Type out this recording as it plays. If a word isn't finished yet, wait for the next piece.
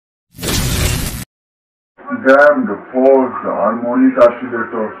damped, forced, harmonic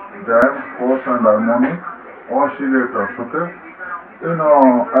oscillators. Damped, forced and harmonic oscillators. Okay. An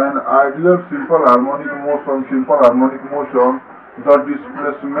ideal simple harmonic motion, the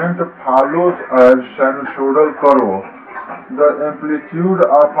displacement follows a sinusoidal curve. The amplitude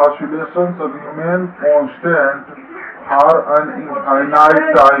of oscillations remain constant for an infinite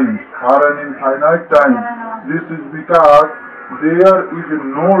time. This is because there is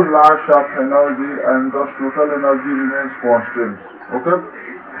no loss of energy and thus total energy remains constant. Okay?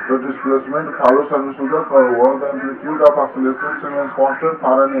 The displacement follows sinusoidal curve. The amplitude of oscillations remains constant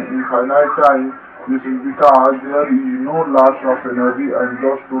for an infinite time. This is because there is no loss of energy and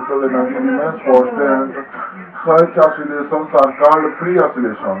thus total energy remains constant. Such oscillations are called free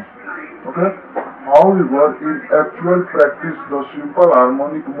oscillations. Okay? However, in actual practice, the simple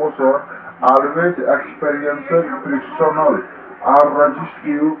harmonic motion always experiences frictional or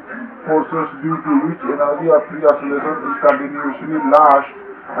resistive forces due to which energy of free oscillation is continuously lost,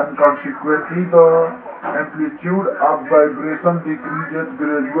 and consequently the amplitude of vibration decreases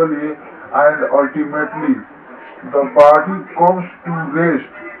gradually and ultimately the body comes to rest.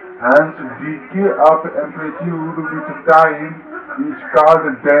 Hence, decay of amplitude with time is called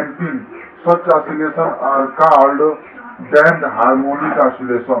damping. Such oscillations are called damped harmonic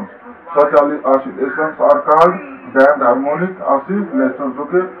oscillations. Such oscillations are called damped harmonic oscillations.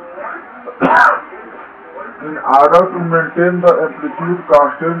 Okay. In order to maintain the amplitude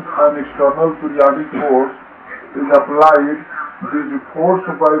constant, an external periodic force is applied. This force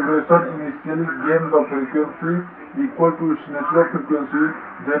vibration initially gains the frequency equal to its natural frequency.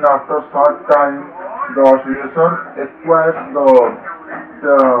 Then after short time, the oscillation acquires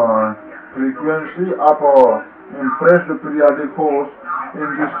the frequency of impressed periodic force. In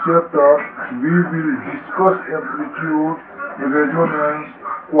this chapter, we will discuss amplitude, resonance,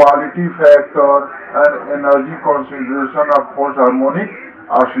 quality factor, and energy consideration of force harmonic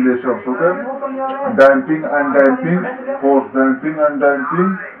oscillations. Okay, damping and damping force, damping and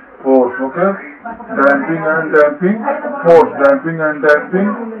damping force. Okay, damping and damping force, damping and damping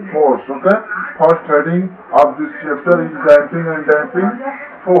force. Okay, first heading of this chapter is damping and damping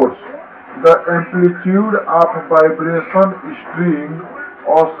force. The amplitude of vibration string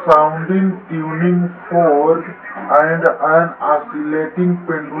or sounding tuning fork and an oscillating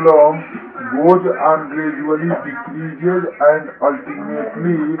pendulum goes on gradually decreases and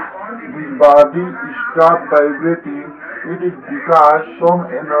ultimately the body stops vibrating. It is because some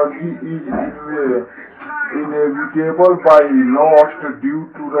energy is inevitable by lost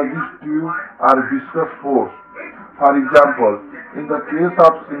due to resistive or viscous force. For example, in the case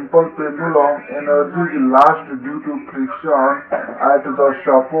of simple pendulum, energy is lost due to friction at the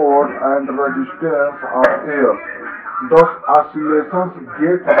support and resistance of air. Thus, oscillations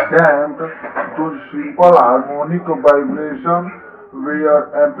get damped. Those simple harmonic vibrations where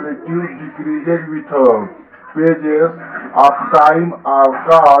amplitude decreases with phases of time are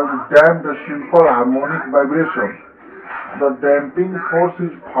called damped simple harmonic vibrations. The damping force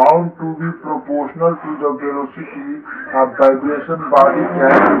is found to be proportional to the velocity of vibration body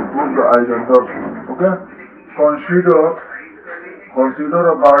can improve as under. Okay? Consider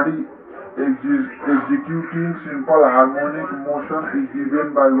a body executing simple harmonic motion is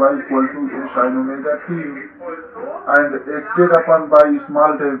given by y equal to a sin omega t and acted upon by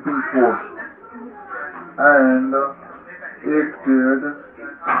small damping force and acted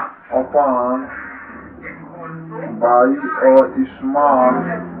upon by a small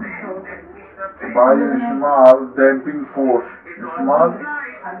damping force. Small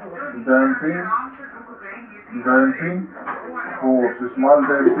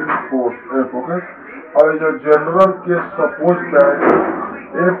damping force F. Okay. As a general case, suppose that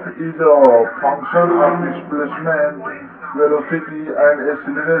F is a function of displacement, velocity and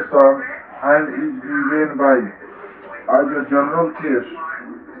acceleration and is given by, as a general case,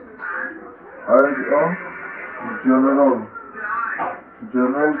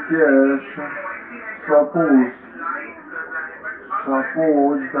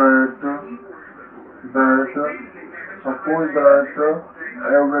 suppose that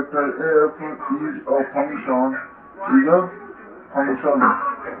a vector f is a function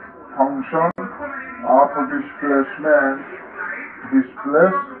of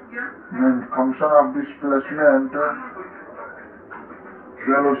displacement,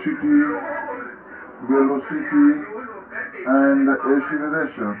 velocity and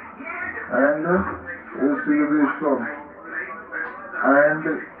acceleration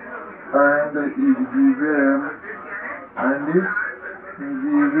and is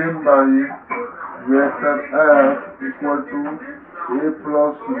given by vector f equal to a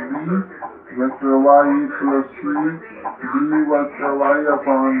plus b vector y plus c d vector y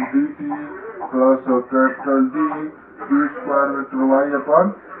upon dt plus capital D d square vector y upon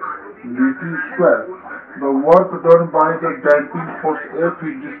dt square. The work done by the damping force F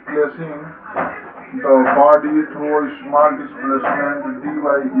is displacing the body through a small displacement dy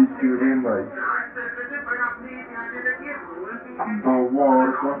is given by the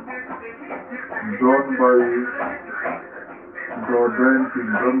work done by the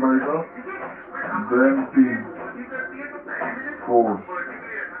damping force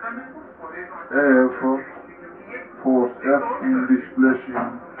F in displacing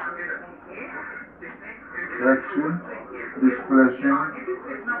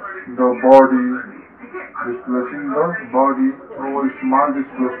the body through a small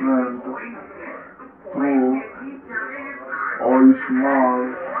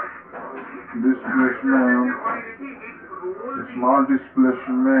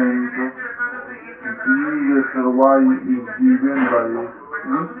displacement d vector y is given by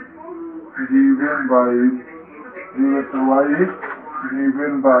d vector y is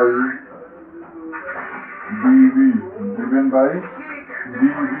given by dv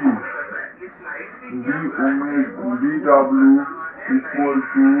dw equal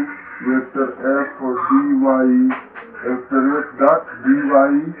to vector f dy vector f dot dy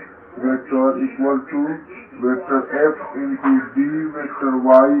vector equal to vector f into d vector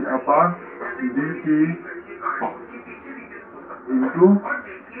y upon dt into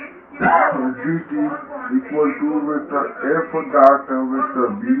dt equal to vector f dot vector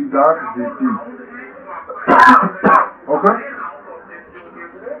b dot dt. Okay,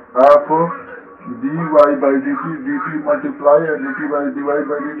 f dy by dt multiply and dt by dy by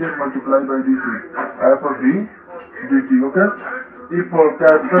dt multiply by dt f of b dt. Okay, if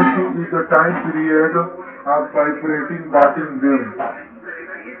capital T is the time period of vibrating batting them,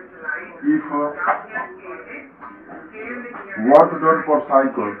 if work done for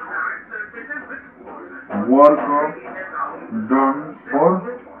cycle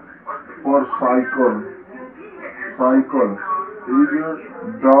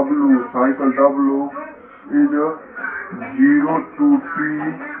is cycle W is 0 to T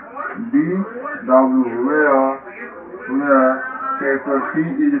dW, where capital T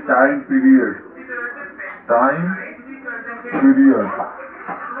is time period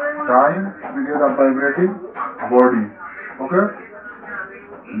of vibrating body. Okay,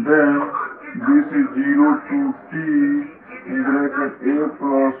 then this is 0 to T in bracket a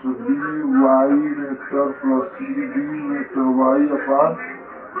plus b y vector plus c d vector y upon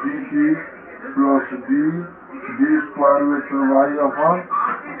dt plus d square vector y upon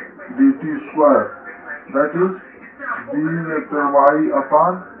dt square, that is d vector y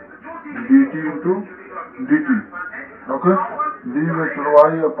upon dt into dt. Okay, d vector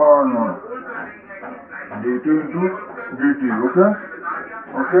y upon dt into dt.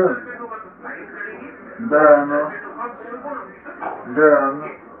 Okay, then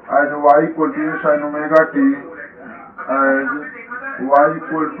as y equal to a sin omega t, as y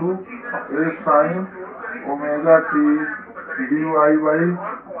equal to a sin omega t dy by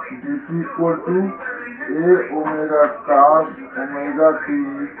dt equal to a omega cos omega t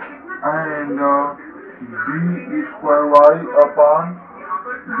and d square y upon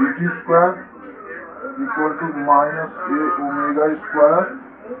dt square equal to minus a omega square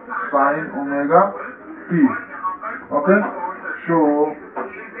sin omega t. Okay, so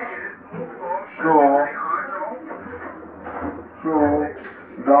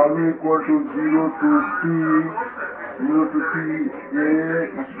W equal to 0 to T a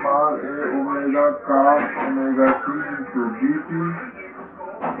small a omega cos omega t into dt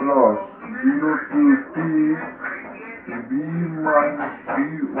plus 0 to T b minus b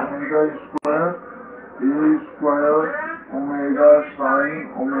omega square a square omega sin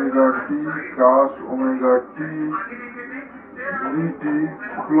omega t cos omega t dt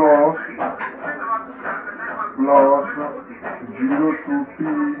plus 0 to T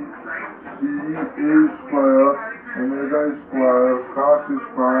c a square omega square cos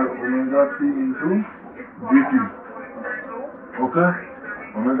square omega t into dt. Okay,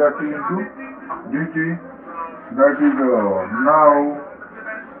 omega t into dt, that is now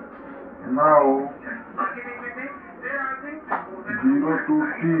 0 to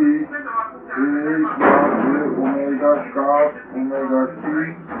T a omega cos omega t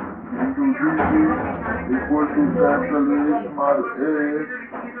into dt equal to capital A small a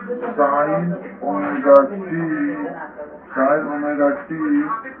sin omega t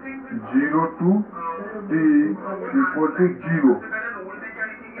 0 to T equal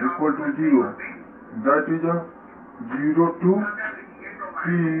to 0, that is 0 to T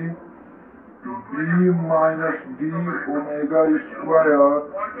B minus D omega square A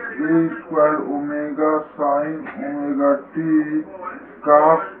square omega sin omega t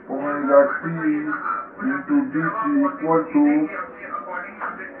cos omega t into dt equal to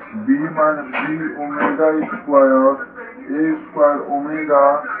B minus D omega square A square omega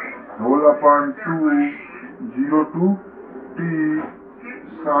whole upon 2 0 to t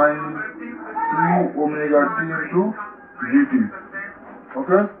sin 2 omega t into dt.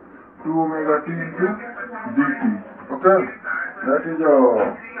 Okay, 2 omega t into dt. Okay, that is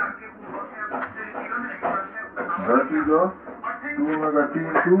 2 omega t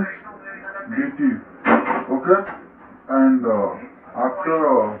into dt. Okay, and after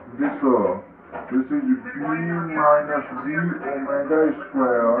this is B minus D omega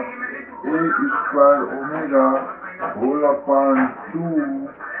square A square omega whole upon 2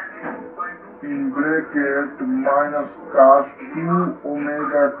 in bracket minus cos 2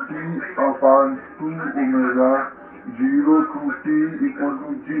 omega t upon 2 omega 0 to t equal to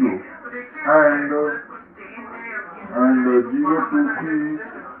 0 and 0 to t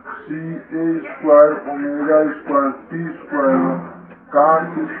c a square omega square t square cos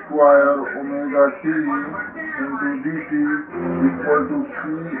square omega t into dt equal to c a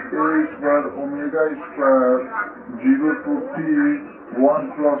square omega square 0 to t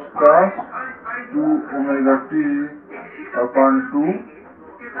 1 plus cos 2 omega t upon 2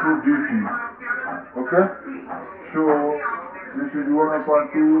 to dt. Okay, so this is 1 upon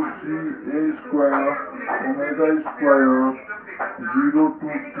 2 c a square omega square 0 to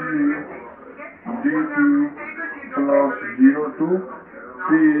t dt plus 0 to t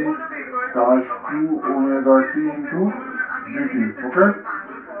cos 2 omega t into dt. Okay,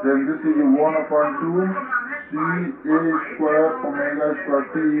 then this is 1 upon 2 c a square omega square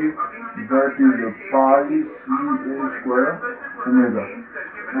t, that is pi c a square omega.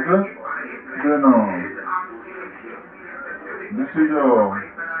 Okay, then this is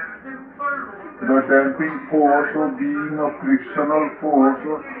the damping force being a frictional force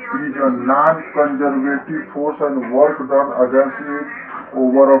is a non-conservative force and work done against it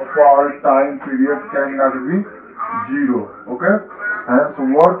over a fall time period cannot be zero. Okay, hence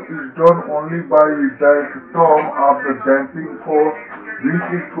work is done only by that term of the damping force which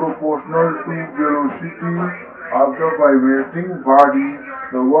is proportional to velocity of the vibrating body.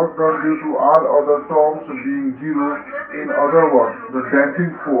 The work done due to all other terms being zero. In other words, the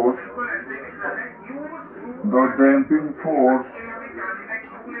damping force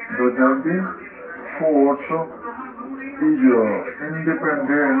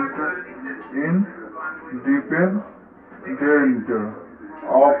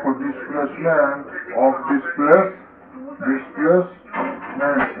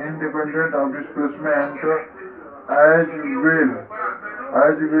is independent of displacement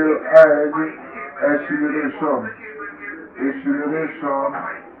as well as acceleration and depends only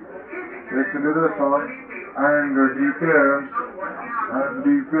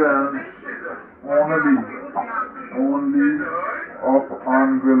upon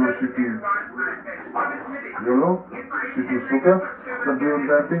velocity. Okay? The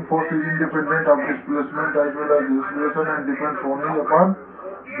damping force is independent of displacement as well as acceleration and depends only upon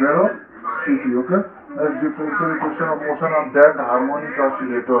velocity. Okay? Next, differential equation of motion of damped harmonic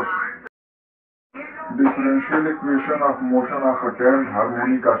oscillators. Differential equation of motion of a damped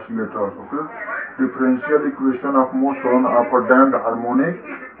harmonic oscillator. Okay? Differential equation of motion of a damped harmonic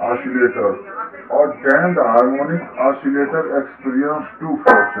oscillator. A damped harmonic oscillator experiences two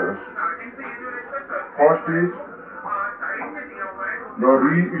forces. First is the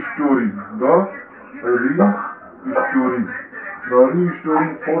restoring. The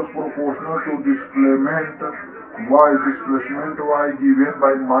restoring force proportional to displacement y given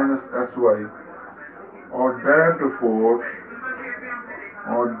by minus sy. Or damped force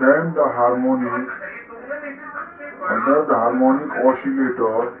or damped harmonic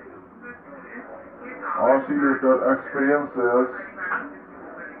oscillator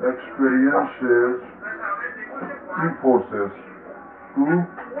experiences two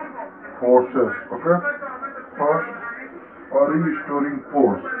forces. Okay, first a restoring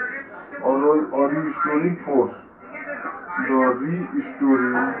force.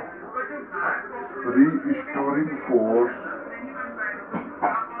 The restoring force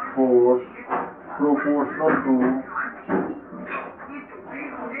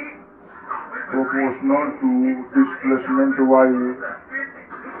proportional to displacement y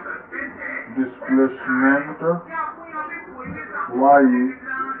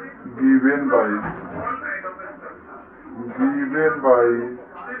given by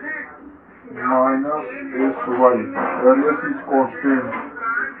minus sy, where s is constant.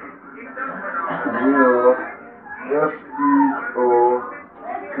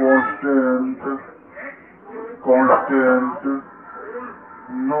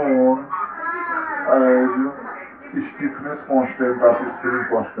 spring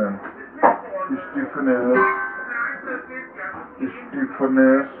constant.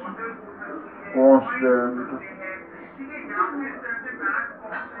 Stiffness constant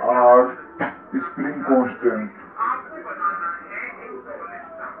or spring constant.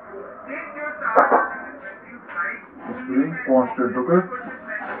 Spring constant, okay?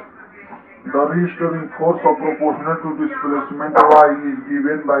 The restoring force of proportional to displacement y is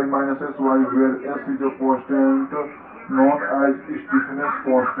given by minus sy, where s is a constant known as stiffness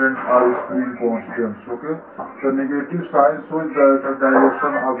constant or spring constant. Okay, the negative sign shows that the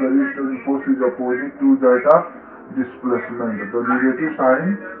direction of the restoring force is opposite to that of displacement. The negative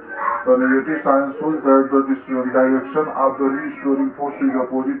sign shows that the direction of the restoring force is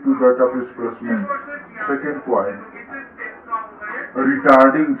opposite to that of displacement. Second point,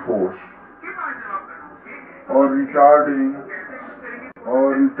 retarding force or retarding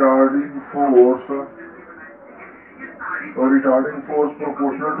force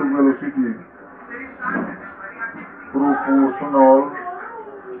proportional to velocity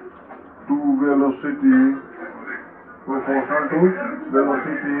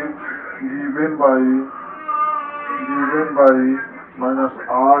given by minus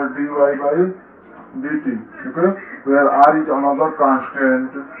r dy by dt. Okay, where r is another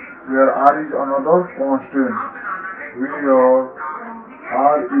constant, where r is another constant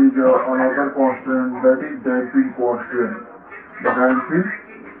that is damping constant. And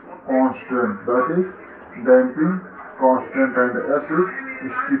s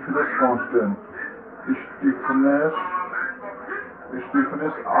is stiffness constant. Stiffness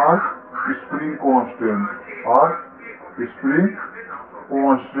or spring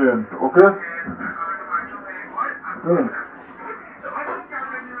constant okay.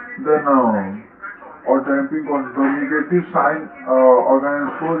 Then or damping constant, the negative sign again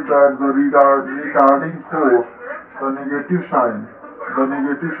shows that the retarding force, the negative sign again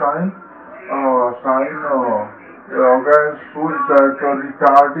shows that the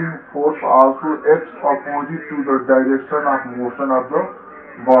retarding force also acts opposite to the direction of motion of the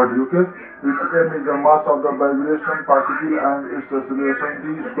body. Okay, which m is the mass of the vibration particle and its acceleration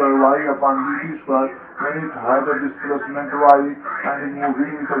d square y upon dt square when it has a displacement y and is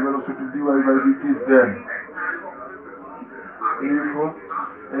moving with a velocity dy by dt. Then if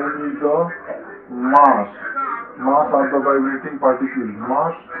m is the mass of the vibrating particle,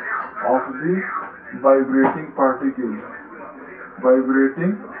 mass of the vibrating particle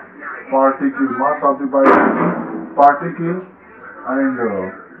and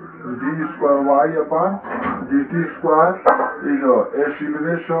d square y upon dt square is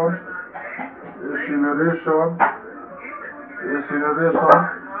acceleration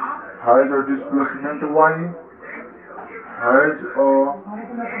has a displacement y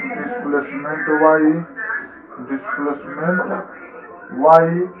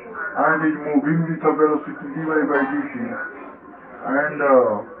and is moving with a velocity dy by dt, and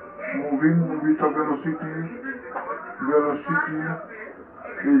moving with a velocity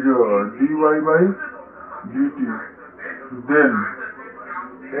is dy by dt. Then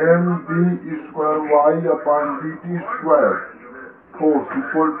md square y upon dt square force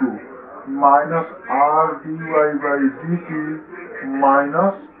equal to minus r dy by dt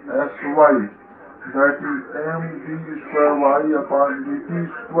minus sy, that is md square y upon dt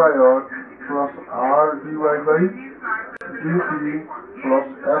square plus r dy by dt plus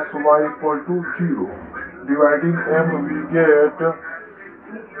sy equal to 0. Dividing m we get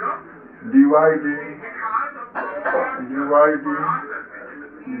dividing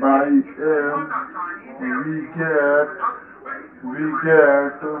by m we get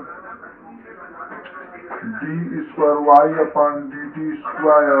d square y upon dt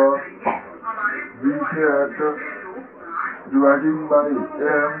square, we get dividing by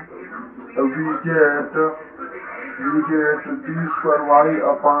m we get d square y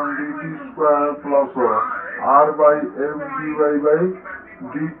upon dt square plus r by m dy by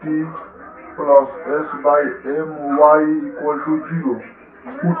dt plus s by my equal to 0.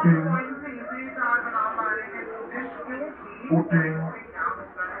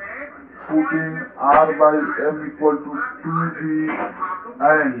 Putting r by m equal to 2d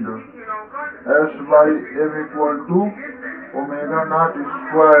and s by m equal to omega naught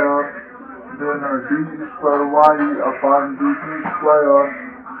square, then d square y upon dt square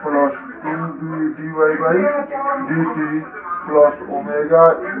plus 2b dy by dt plus omega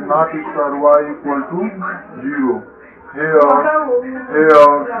naught square y equal to 0. Here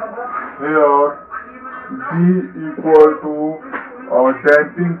d equal to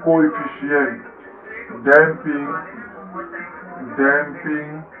damping coefficient, damping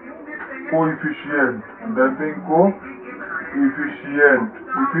coefficient efficient,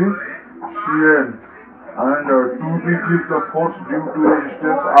 and 2b gives the force due to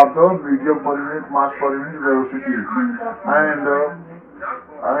resistance of the medium per unit mass per unit velocity, and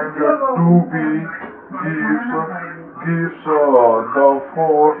 2b gives the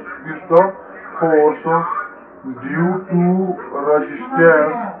force due to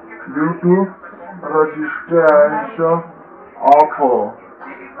resistance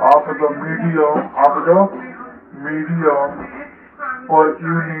of the medium per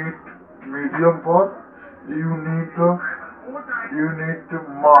unit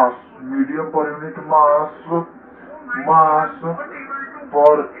medium per unit mass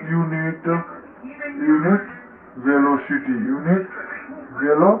per unit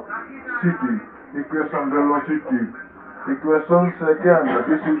velocity. Equation second.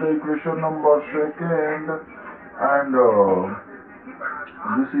 This is the equation number second, and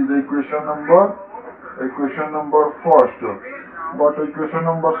this is the equation number first. But equation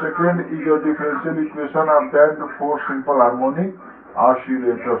number second is a differential equation obtained for simple harmonic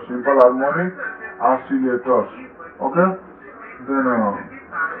oscillators. Okay. Then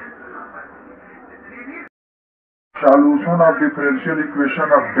solution of differential equation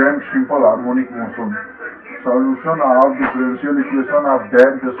of damped simple harmonic motion. Solution of differential equation of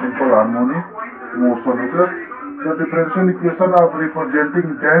damped simple harmonic motion. Okay. The differential equation of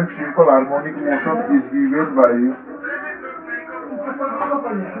representing damped simple harmonic motion is given by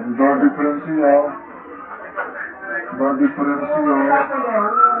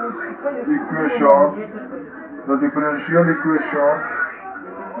the differential equation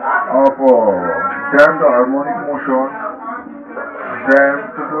of damped harmonic motion.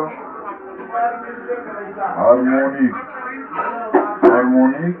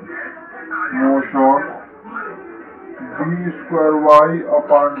 d square y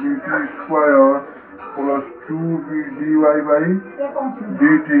upon dt square plus 2b dy by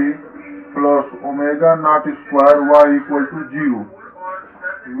dt plus omega naught square y equal to 0,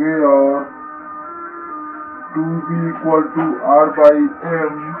 where 2b equal to r by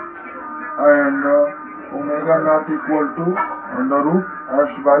m and omega naught equal to under root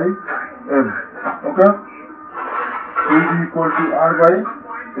s by m. Okay. 2b equal to r by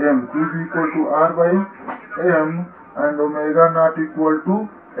m and omega naught equal to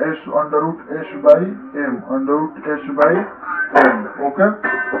s under root s by m. Okay.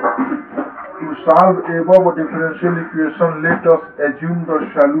 To solve above differential equation, let us assume the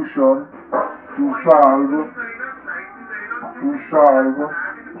solution to solve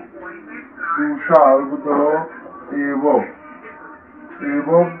the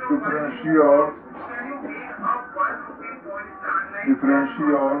above differential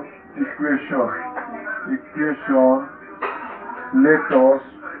equation.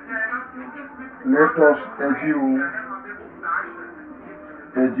 Let us assume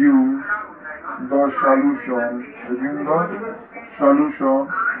the solution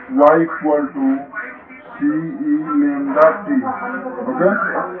y equal to C E lambda t. Okay,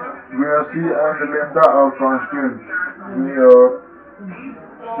 where C and lambda are constant. Where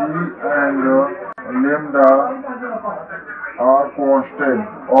C and lambda are constant.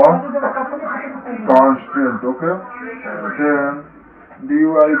 Okay, then dy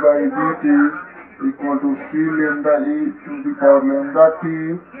by dt equal to C lambda e to the power lambda t,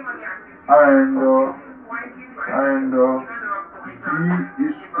 and d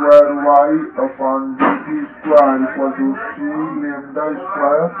square y upon dt square equal to C lambda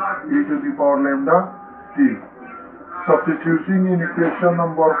square e to the power lambda t. Substituting in equation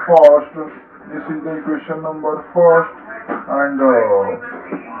number first, this is the equation number first, and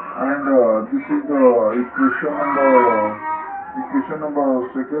this is the equation number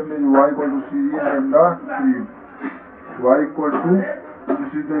second is y equal to C lambda t. Y equal to,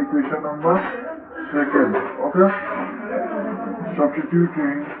 this is the equation number second. Okay.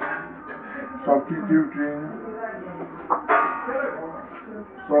 Substituting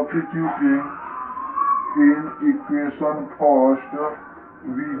in equation first,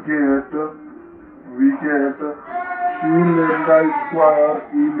 we get C lambda square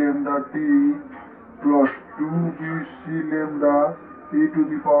E lambda t plus 2b C lambda e to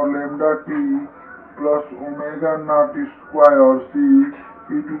the power lambda t plus omega naught square C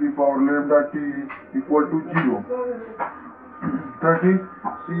e to the power lambda t equal to 0. That is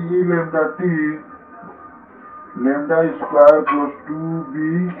C e lambda t lambda square plus 2b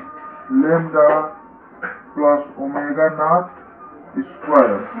lambda plus omega naught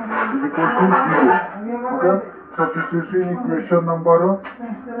square is equal to 0. Okay. Substitution equation number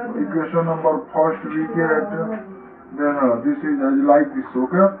first we get, then this is like this.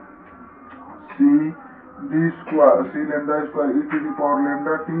 Okay. C d square c lambda square e to the power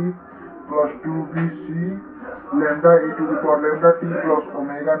lambda t plus 2b c lambda e to the power lambda t plus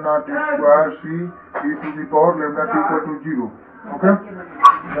omega naught square c e to the power lambda t equal to 0. Okay,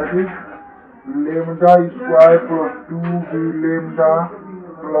 that is lambda square plus 2b lambda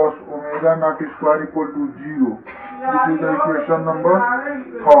plus omega naught square equal to 0. This is the equation number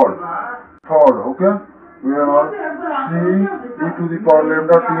third. Okay, where c e to the power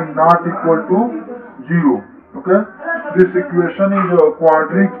lambda t not equal to 0. Okay, this equation is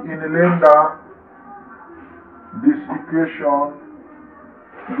quadratic in lambda. This equation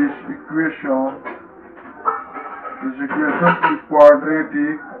is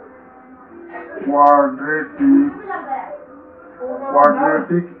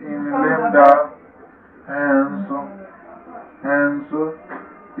quadratic in lambda, hence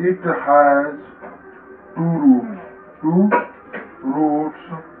it has two roots.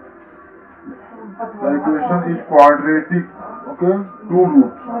 The equation is quadratic. Okay, two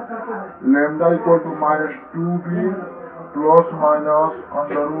roots. Lambda equal to minus 2b plus minus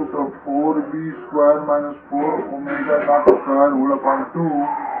under root of 4b square minus 4 omega naught square whole upon 2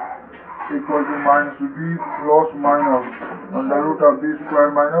 equal to minus b plus minus under root of b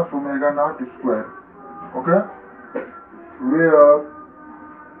square minus omega naught square. Okay,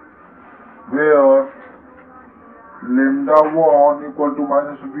 where lambda 1 equal to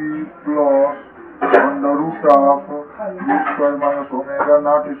minus b plus under root of b square minus omega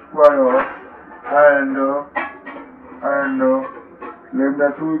naught square, and lambda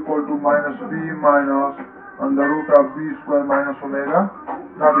 2 equal to minus b minus under root of b square minus omega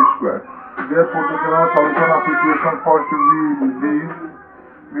naught square. Therefore, the general solution of equation first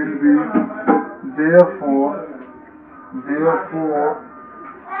will be therefore the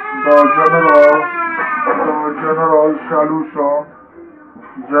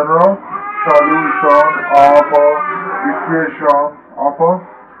general solution of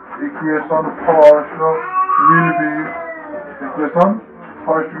equation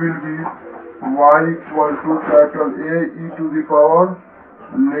first will be y equal to capital A e to the power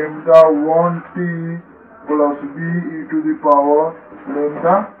lambda 1t plus b e to the power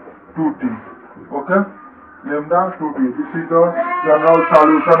lambda 2t. Okay, lambda 2t. This is the general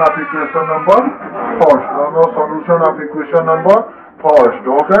solution of equation number first.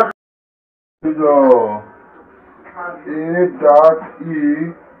 Okay, this is a dot e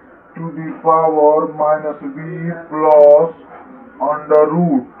to the power minus b plus under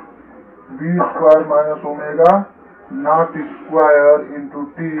root b square minus omega naught square into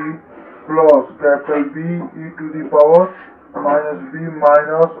t plus capital B e to the power minus b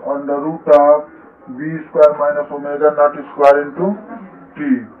minus under root of b square minus omega naught square into t.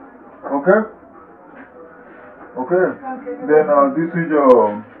 Okay, then this is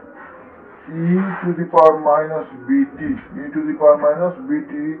e to the power minus bt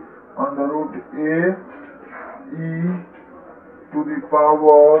under root a e to the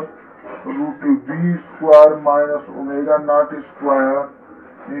power root b square minus omega naught square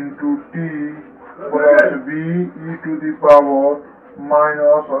into t plus b e to the power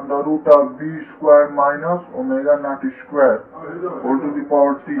minus under root of b square minus omega naught square whole to the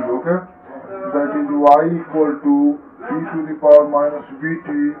power t. Okay, that is y equal to e to the power minus bt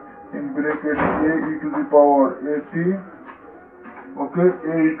in bracket a e to the power at. Okay,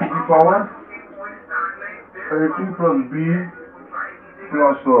 a e to the power at plus b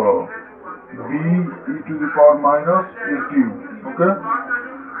plus b e to the power minus 18. Okay,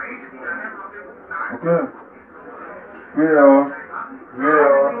 where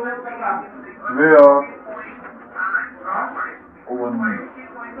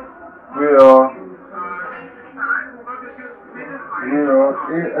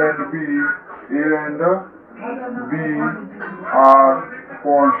a and b are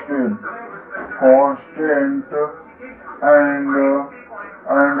constant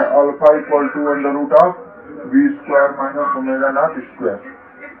and alpha equal to under root of b square minus omega naught square.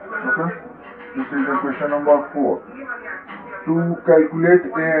 Okay, this is the question number 4. To calculate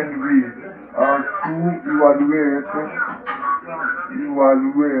a and b, to evaluate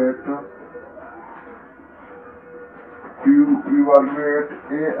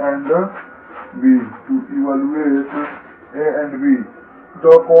a and b.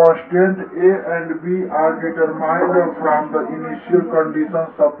 The constant a and b are determined from the initial condition.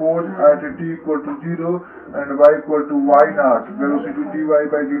 Suppose at t equal to 0 and y equal to y naught, velocity dy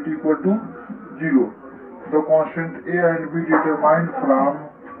by dt equal to 0. The constant a and b determined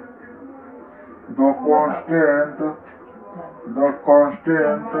from the constant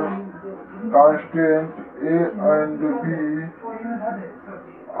a and b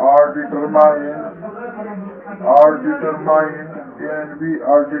are determined, A and B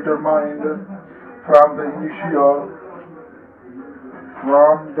are determined from the initial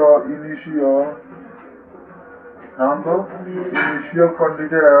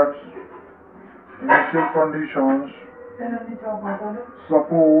candidates, initial conditions.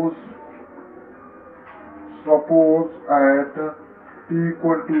 Suppose at t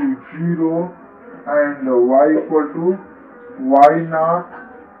equal to 0 and y equal to y naught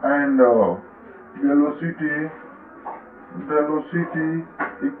and velocity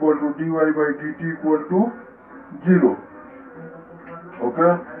equal to dy by dt equal to 0.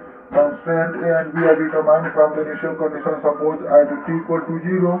 Okay. Constant A and B are determined from the initial condition. Suppose at t equal to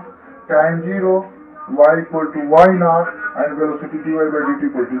 0, tan 0, y equal to y naught and velocity dy by dt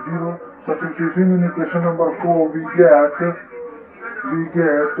equal to 0. Substituting in equation number 4, we get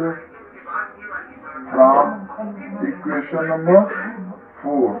from equation number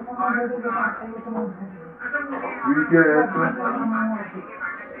 4 we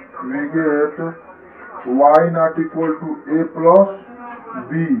get y naught equal to a plus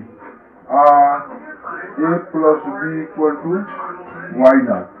b, a plus b equal to y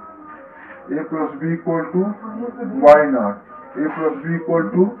naught, a plus b equal to y naught, a plus b equal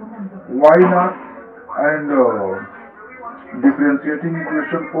to y naught, and differentiating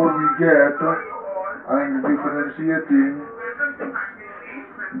equation 4 we get, and differentiating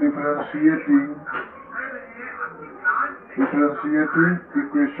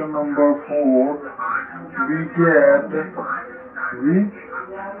equation number 4 we get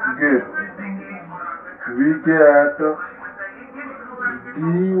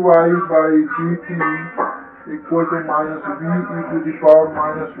dy by dt equal to minus b e to the power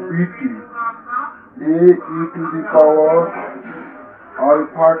minus bt, a e to the power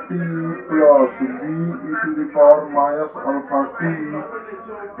alpha t plus b e to the power minus alpha t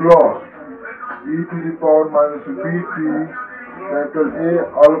plus e to the power minus bt, capital A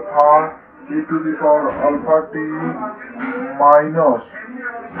alpha e to the power alpha t minus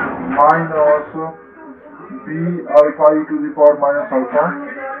b alpha e to the power minus alpha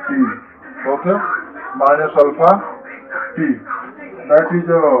t. Okay, minus alpha t, that is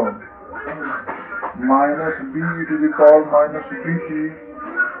minus b e to the power minus bt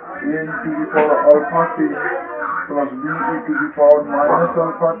a e to the power alpha t plus b e to the power minus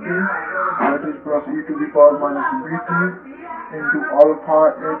alpha t, that is plus e to the power minus bt into alpha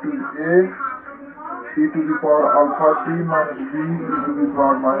a to the a e to the power alpha t minus b e to the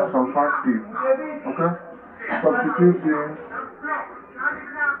power minus alpha t. Okay, substituting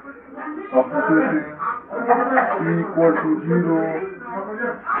t equal to 0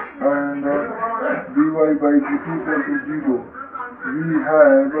 and dy by dt equal to 0, we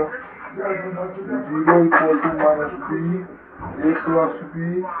have 0 equal to minus b, a plus b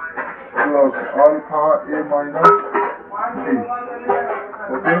plus alpha a minus b.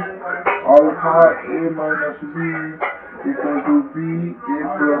 Okay, alpha a minus b equal to b a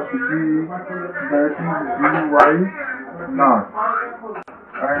plus b, that is dy naught,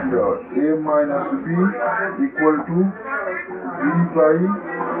 and a minus b equal to b by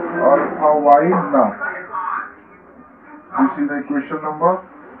alpha y naught. This is the equation number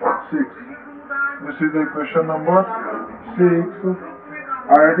 6.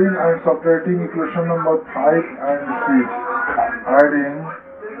 Adding and subtracting equation number 5 and 6. Adding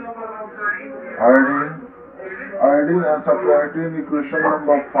and subtracting equation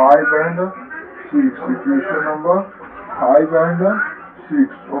number 5 and 6. Equation number 5 and 6.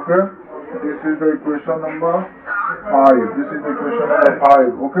 Okay, this is the equation number 5.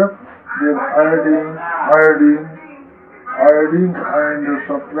 Okay, then adding and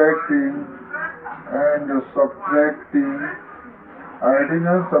subtracting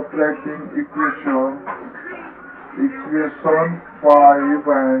equation 5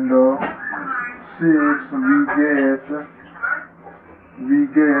 and 6 we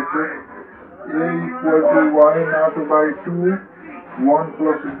get a equal to y naught by 2 1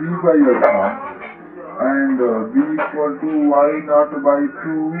 plus b by alpha, and b equal to y naught by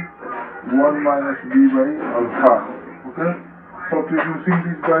 2 1 minus b by alpha. Okay, substituting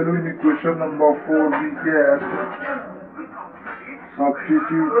this value in equation number 4 we get,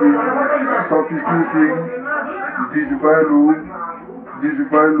 substituting these values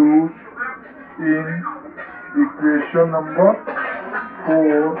in equation number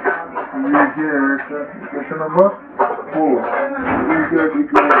 4 we get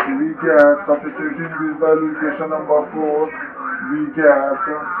substituting this value equation number 4 we get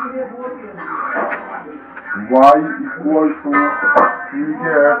y equal to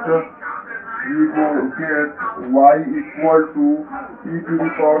we will get y equal to e to the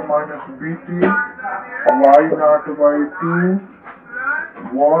power minus bt y naught by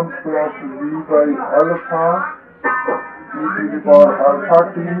 2 1 plus b by alpha e to the power alpha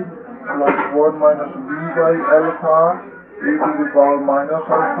t plus 1 minus b by alpha e to the power minus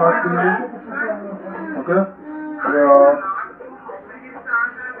alpha t. Okay, where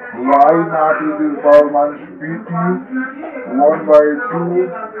y naught e to the power minus bt 1 by 2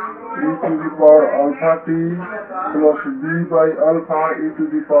 e to the power alpha t plus b by alpha e to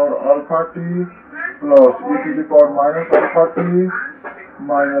the power alpha t plus e to the power minus alpha t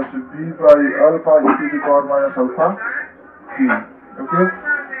minus b by alpha e to the power minus alpha t. Okay,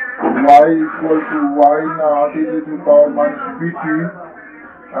 y equal to y naught e to the power minus bt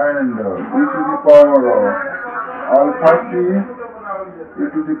and e to the power alpha t e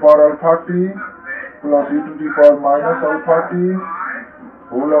to the power alpha t plus e to the power minus alpha t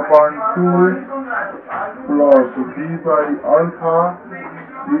whole upon 2 plus b by alpha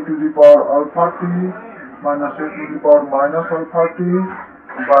e to the power alpha t minus a to the power minus alpha t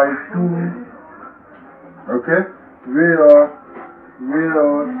by 2. Okay, where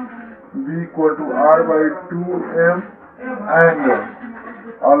b equal to r by 2m and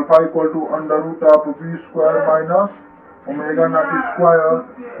alpha equal to under root of b square minus omega naught square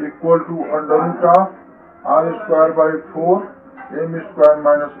equal to under root of r square by 4 m square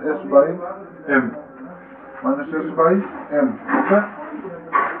minus s by m. Okay,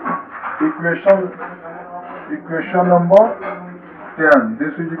 equation number 10.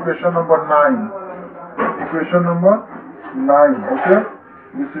 This is equation number 9. Okay,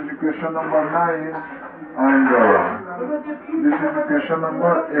 this is equation number 9 and this is equation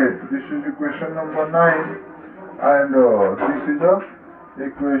number 8. This is equation number 9 and this is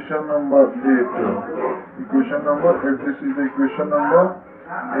equation number 8. This is the equation number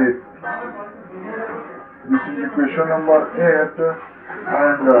 8. This is equation number 8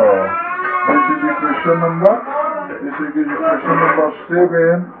 and this is equation number 7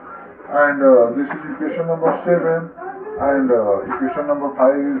 and this is equation number 7 and equation number 5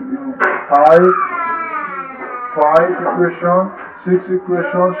 equation, 6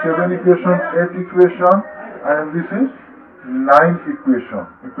 equation, 7 equation, 8 equation and this is 9 equation.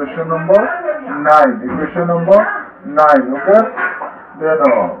 Equation number 9. Okay, then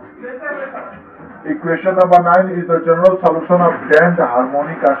equation number 9 is the general solution of damped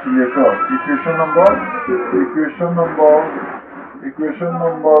harmonic oscillator. Equation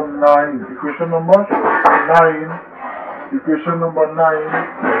number 9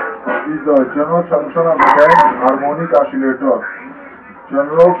 is the general solution of damped harmonic oscillator.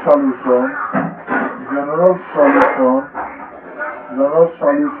 General solution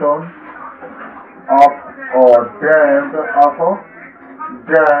of damped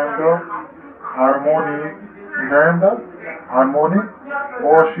harmonic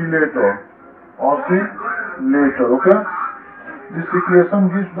oscillator. Okay, this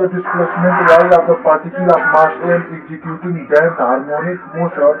equation gives the displacement y of the particle of mass m executing damped harmonic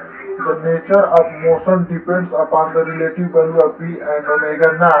motion. The nature of motion depends upon the relative value of b and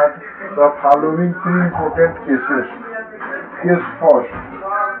omega naught. The following three important cases. Case first.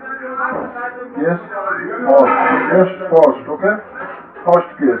 Okay,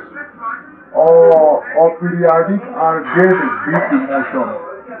 first case. Aperiodic or dead beat motion.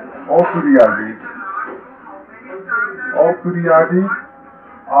 Aperiodic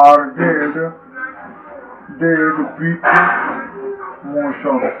or dead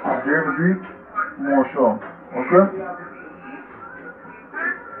beat motion. Okay.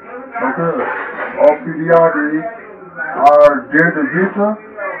 Aperiodic or dead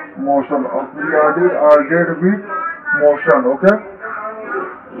beat motion. Okay.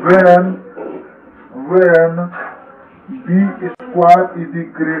 When b square is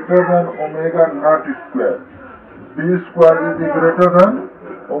greater than omega naught square. B square is greater than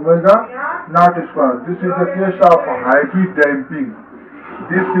omega naught square. This is the case of heavy damping.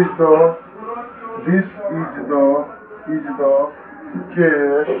 This is the case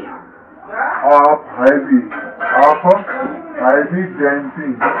of heavy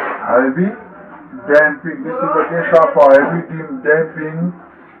damping. This is the case of heavy damping.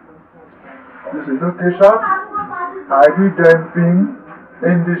 This is the case of heavy damping.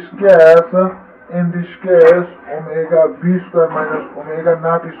 In this case, omega b square minus omega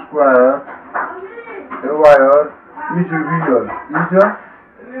naught square wire is real.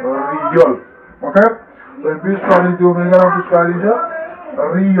 Okay? When b square is the omega naught square is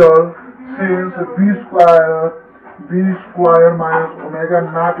real, since b square minus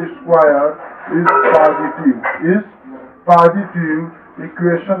omega naught square is positive,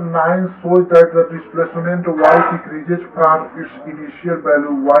 Equation 9 shows that the displacement y decreases from its initial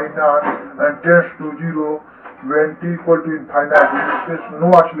value y naught and tends to 0 when t equal to infinite. In this case,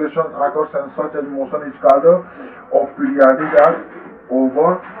 no oscillation occurs and such as motion is called periodic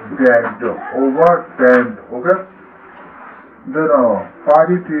or overdamped. Okay. Then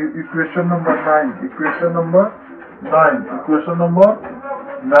find it equation number 9. Equation number 9. Equation number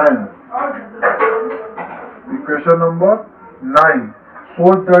 9. Equation number 9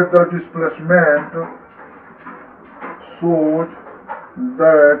 shows that the displacement shows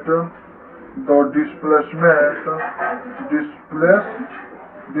that the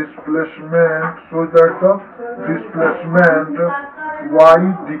displacement y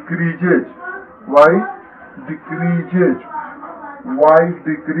decreases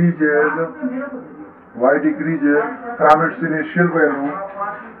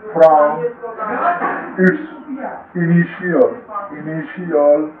from its initial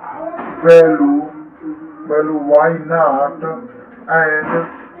value value y naught and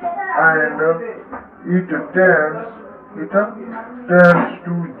it tends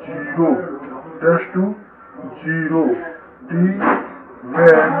to 0 t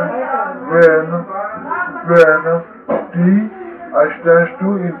when t tends to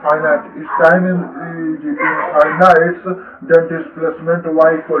infinite. Its time is infinite, then displacement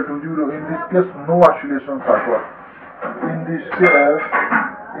y equal to 0. In this case, no oscillations occur. In this case,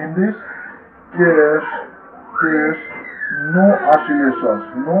 no oscillations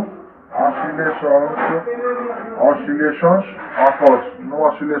occurs.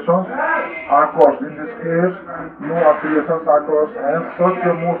 In this case, no oscillations occurs, and such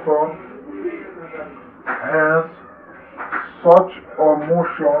a motion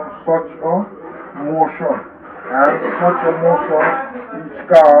is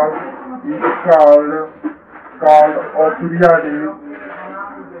called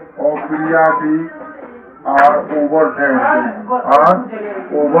periodic or overdamped.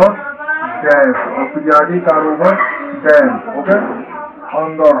 Okay.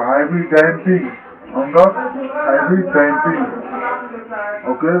 Under heavy damping.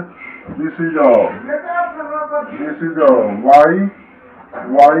 Okay. This is a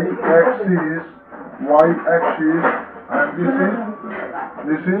y-axis, and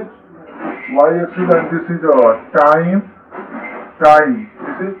this is y-axis, and this is a time.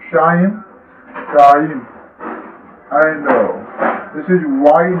 This is time, and this is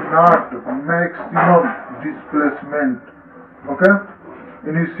y naught, maximum displacement. Okay,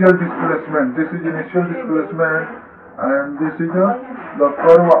 initial displacement. This is initial displacement, and this is the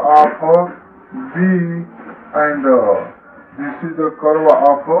curve of V, and this is the curve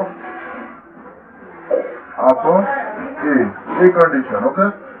of A condition. Okay,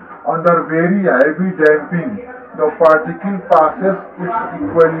 under very heavy damping, the particle passes its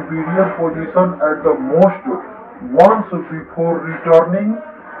equilibrium position at the most once before returning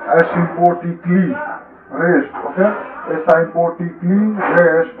asymptotically rest. Okay, asymptotically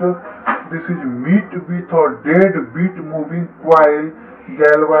rest. This is meet with a dead beat moving coil,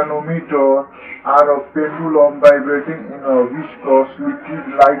 galvanometer, or a pendulum vibrating in a viscous liquid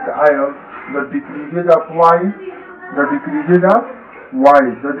like iron. The decreases of y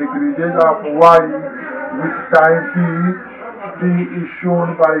with time t is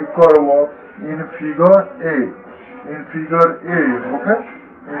shown by curve in figure A. Okay.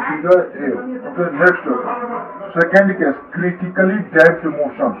 Okay. Next, second case, critically damped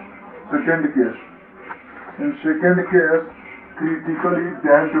motion. Critically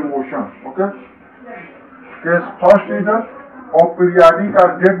damped motion. Okay. Case first is a periodic or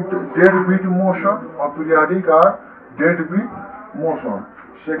dead beat motion.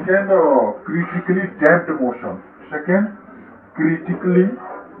 Second, critically damped motion.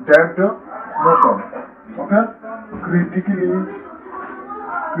 Okay. Critically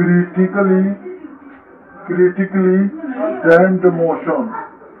damped motion.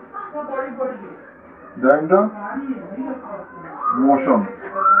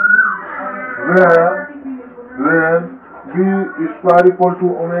 Where V square equal to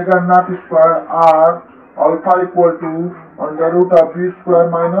omega naught square or alpha equal to under root of V square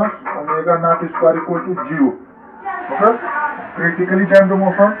minus omega naught square equal to 0. Okay? Critically damped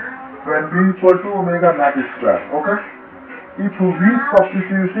motion when V equal to omega naught square. Okay? If V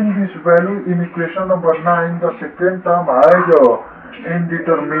substituting this value in equation number 9, the second term has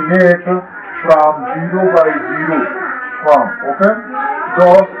indeterminate from 0 by 0 form. Okay?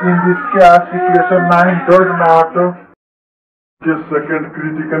 Thus, in this case, equation 9 does not second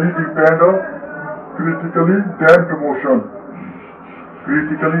critically damped motion.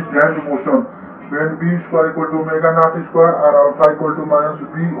 when b square equal to omega naught square or alpha equal to minus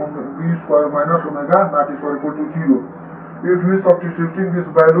b square minus omega naught square equal to 0. If we substituting this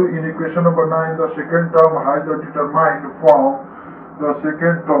value in equation number 9, the second term has the determined form. The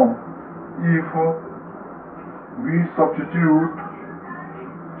second term, if we substitute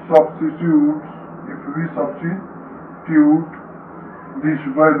this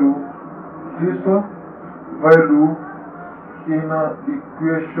value in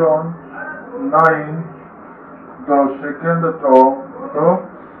equation 9, the second term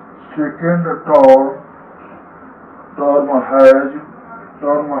has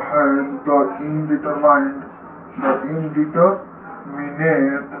the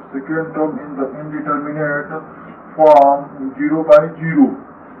indeterminate second term in the indeterminate form 0 by 0.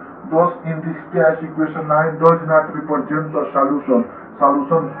 Thus, in this case, equation 9 does not represent the solution.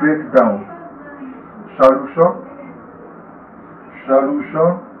 Solution breakdown.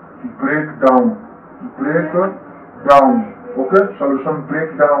 Okay, solution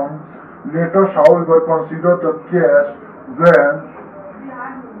breakdown. Let us, however, consider the case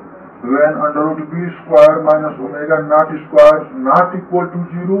when under root b square minus omega naught square not equal to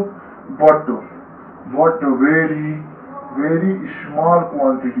 0, but very small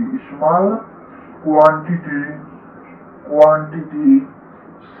quantity,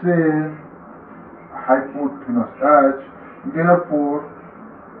 say hypotenuse h. Therefore,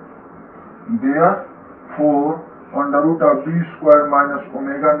 under root of b square minus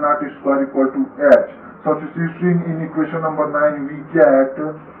omega naught square equal to h. Substituting in equation number 9,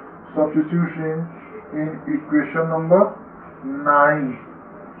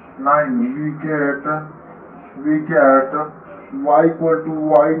 we get we get y equal to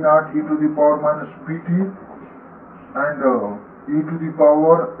y naught e to the power minus bt and e to the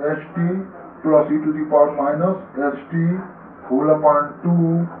power st plus e to the power minus st whole upon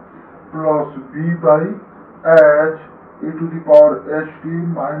 2 plus b by h e to the power st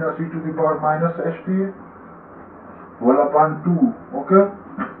minus e to the power minus st whole upon 2. Okay,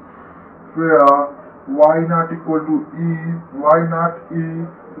 where y naught equal to y naught e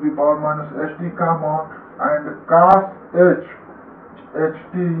to the power minus st comma and cos h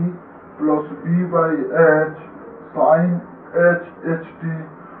ht plus b by h sin h ht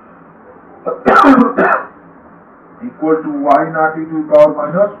equal to y naught e to the power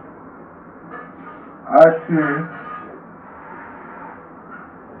minus st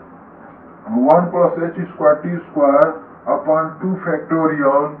 1 plus h square t square upon 2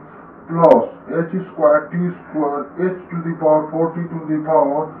 factorial plus h square t square h to the power 40 to the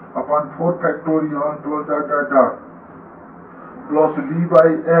power upon 4 factorial plus plus d by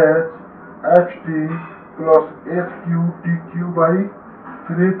h ht plus h cube t cube by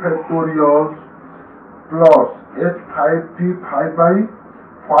 3 factorials plus h 5 t 5 by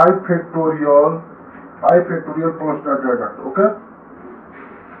 5 factorial plus okay.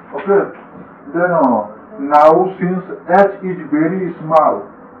 Then now since h is very small,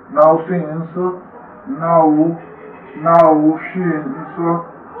 since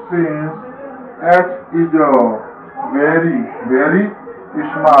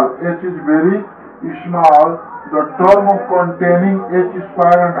h is very small, the term containing h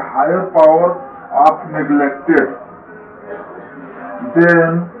square and higher power are neglected.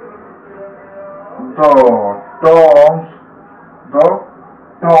 Then the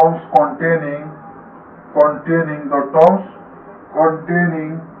terms containing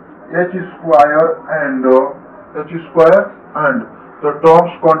h square and the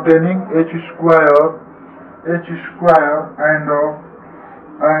terms containing h square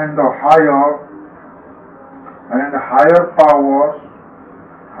and higher powers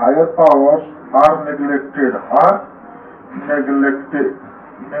are neglected.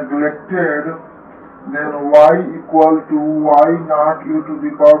 Then y equal to y naught e to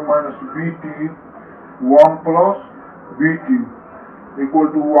the power minus bt 1 plus bt equal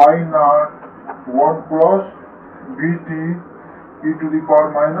to y naught 1 plus bt e to the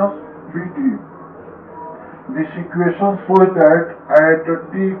power minus bt. This equation shows that at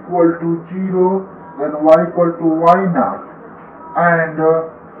t equal to 0, then y equal to y naught, and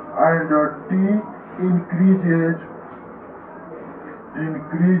t increases,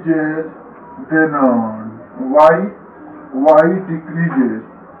 then y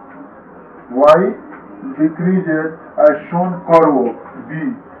decreases as shown curve b.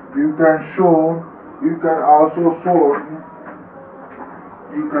 You can also show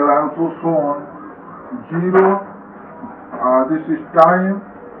 0. This is time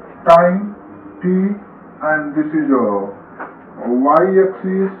t, and this is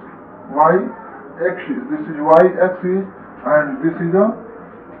y-axis. This is y-axis, and this is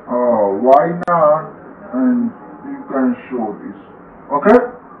y naught, and you can show this. Okay?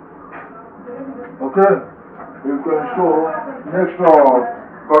 Okay? You can show next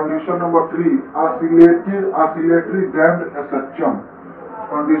condition number 3, oscillatory damped SHM.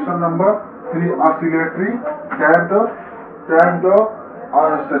 Condition number 3, oscillatory damped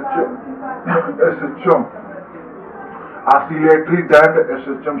SHM. Oscillatory damped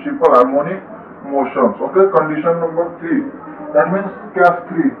SHM, simple harmonic motions. Okay, condition number 3. That means case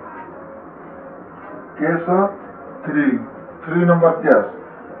 3. Case 3. 3 number case.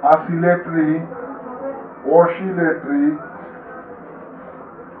 Oscillatory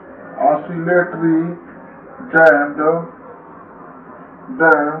damped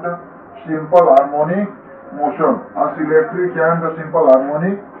simple harmonic motion. Oscillatory damped simple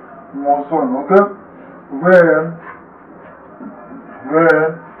harmonic motion. Okay, when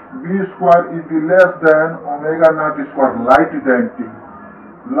b square is less than omega naught square, light damping.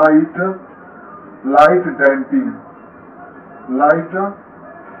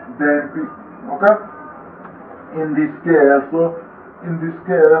 Okay, in this case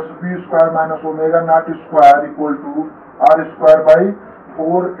b square minus omega naught square equal to r square by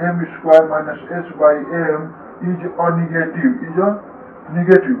 4m square minus h by m is a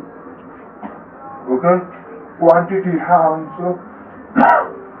negative. Okay, quantity hence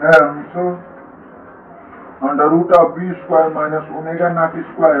under root of b square minus omega naught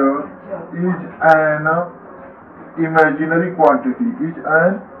square is an imaginary quantity.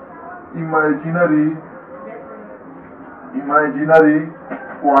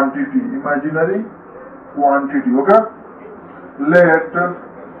 Okay, let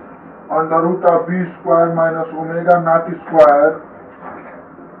under root of b square minus omega naught square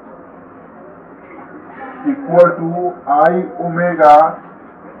equal to I omega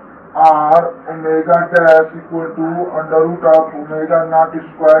r omega dash equal to under root of omega naught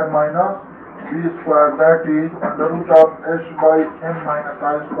square minus b square, that is under root of h by m minus I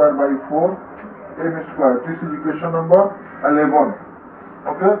square by 4 m square. This is equation number 11.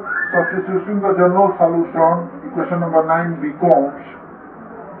 Okay, substituting the general solution, equation number 9 becomes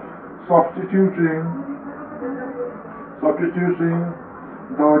substituting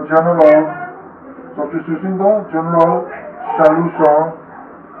the general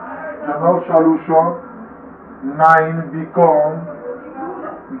solution 9 becomes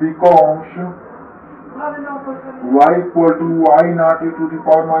y equal to y naught e to the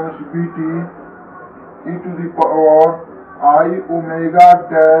power minus bt e to the power I omega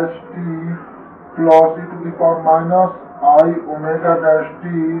dash t plus e to the power minus I omega dash t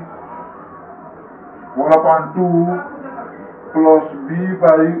whole upon 2 plus b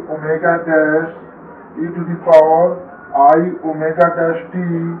by omega dash e to the power I omega dash t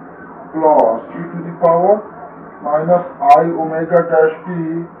plus e to the power minus I omega dash t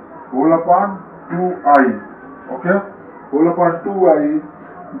whole upon 2i. Okay, whole upon 2i,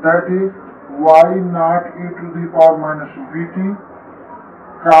 that is y naught e to the power minus bt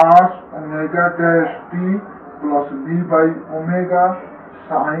cos omega dash t plus b by omega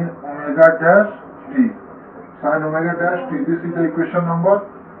sin omega dash t. This is the equation number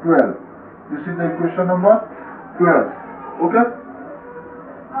 12. Okay,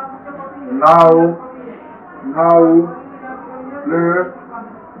 now let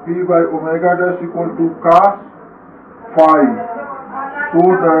b by omega dash equal to cos phi,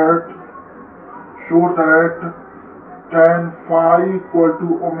 so that tan phi equal to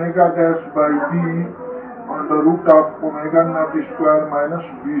omega dash by b under root of omega naught square minus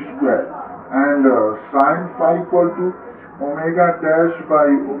b square, and sin phi equal to omega dash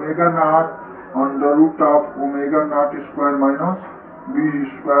by omega naught under root of omega naught square minus b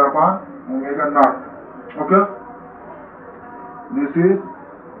square upon omega naught. Okay, this is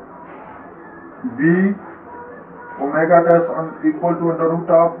b omega dash equal to under root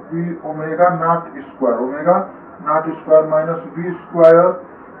of b omega naught square minus b square,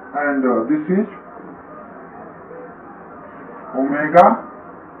 and this is omega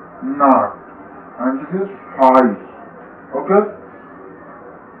naught, and this is phi. Okay,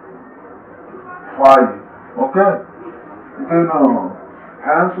 phi. Okay, then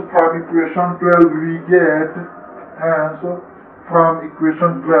hence from equation 12 we get, from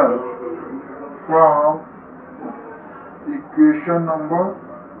equation number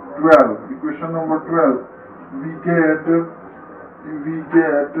 12 we get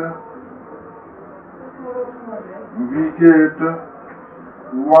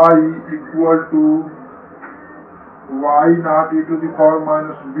y equal to y naught e to the power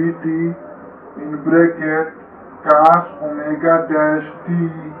minus bt in bracket cos omega dash t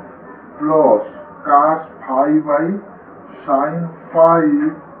plus cos phi by sin phi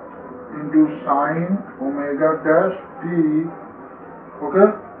into sine omega dash t, okay,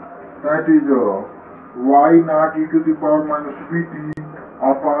 that is y naught e to the power minus vt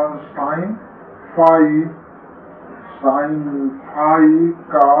upon sine phi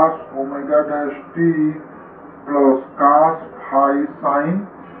cos omega dash t plus cos phi sine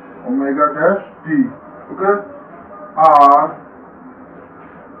omega dash t, okay,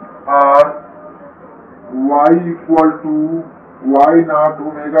 or y equal to y naught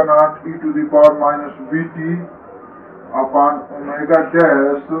omega naught e to the power minus vt upon omega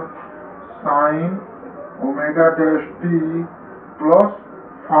dash sine omega dash t plus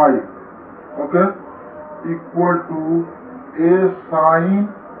phi, okay, equal to a sine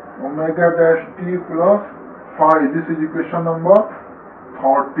omega dash t plus phi. This is equation number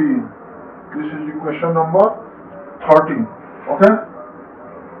 13. This is equation number 13, okay,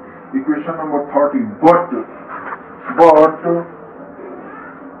 equation number 13. But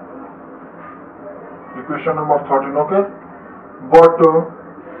equation number 13, okay, but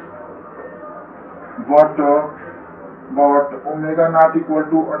omega naught equal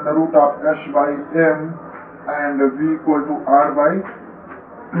to under root of s by m and v equal to r by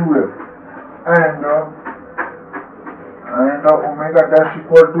 2f, and omega dash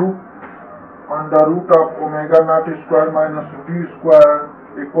equal to under root of omega naught square minus v square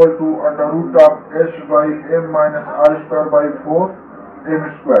equal to under root of s by m minus r square by 4 m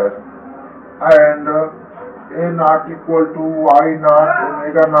square, and a naught equal to y naught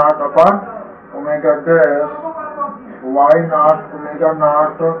omega naught upon omega dash y naught omega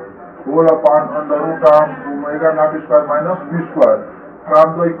naught whole upon under root of omega naught square minus v square. From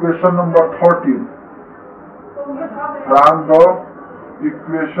the equation number 13, from the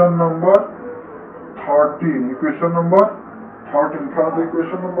equation number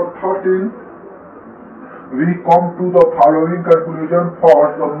 13, we come to the following conclusion.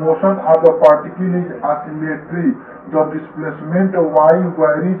 First, the motion of the particle is oscillatory. The displacement y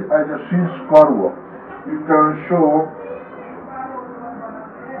varies as a sinus curve. You can show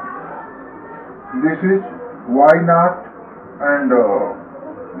this is y naught, and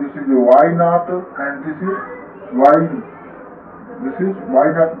this is y naught, and this is y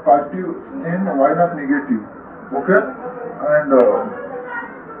naught positive and y naught negative, okay, and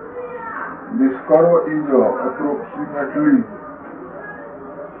this curve is approximately,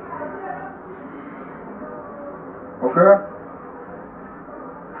 okay,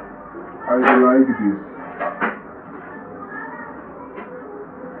 I like this,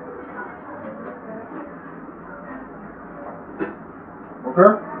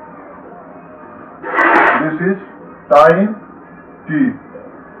 okay, this is time t,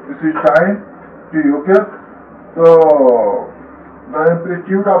 okay. So the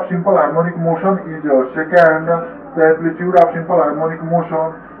amplitude of simple harmonic motion is second. The amplitude of simple harmonic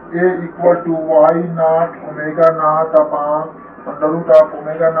motion a equal to y naught omega naught upon under root of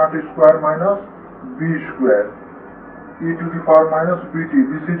omega naught square minus b square e to the power minus bt.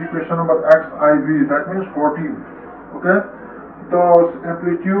 This is equation number xiv, that means 14, okay. Thus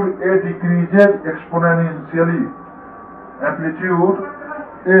amplitude a decreases exponentially. Amplitude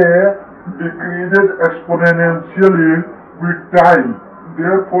a decreases exponentially with time.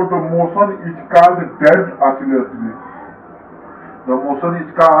 Therefore, the motion is called damped oscillatory. The motion is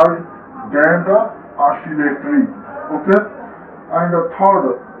called damped oscillatory. Okay. And the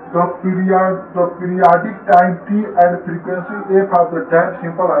third, the periodic time t and frequency f of the damped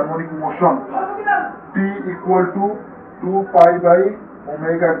simple harmonic motion t equal to 2 pi by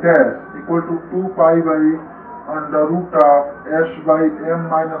omega dash equal to 2 pi by under root of s by m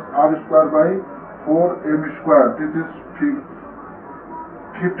minus r square by 4 m square. This is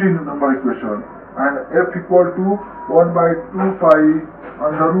 15 number equation, and f equal to 1 by 2 pi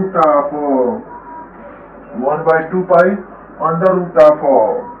under root of 1 by 2 pi under root of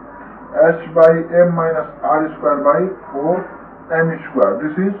s by m minus r square by 4 m square.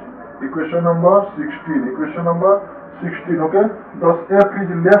 This is equation number 16. Okay. Thus f is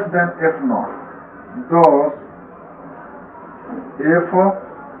less than f naught. Thus f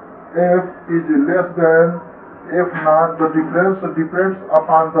is less than f naught. The difference depends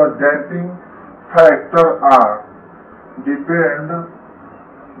upon the damping factor r. The difference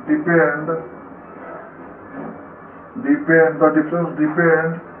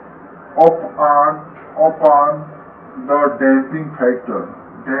depends upon the damping factor.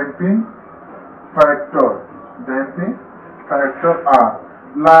 Damping factor r.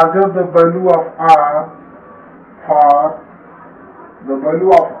 Larger the value of r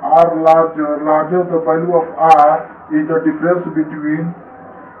larger the value of r is the difference between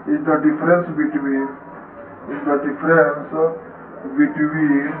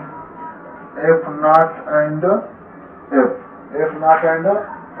F naught and F. F naught and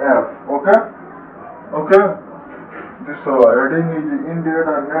F. Okay? Okay? This heading is indeed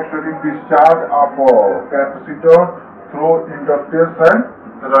a next heading discharge of capacitor through inductance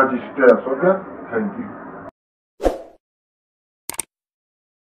and resistance. Okay? Thank you.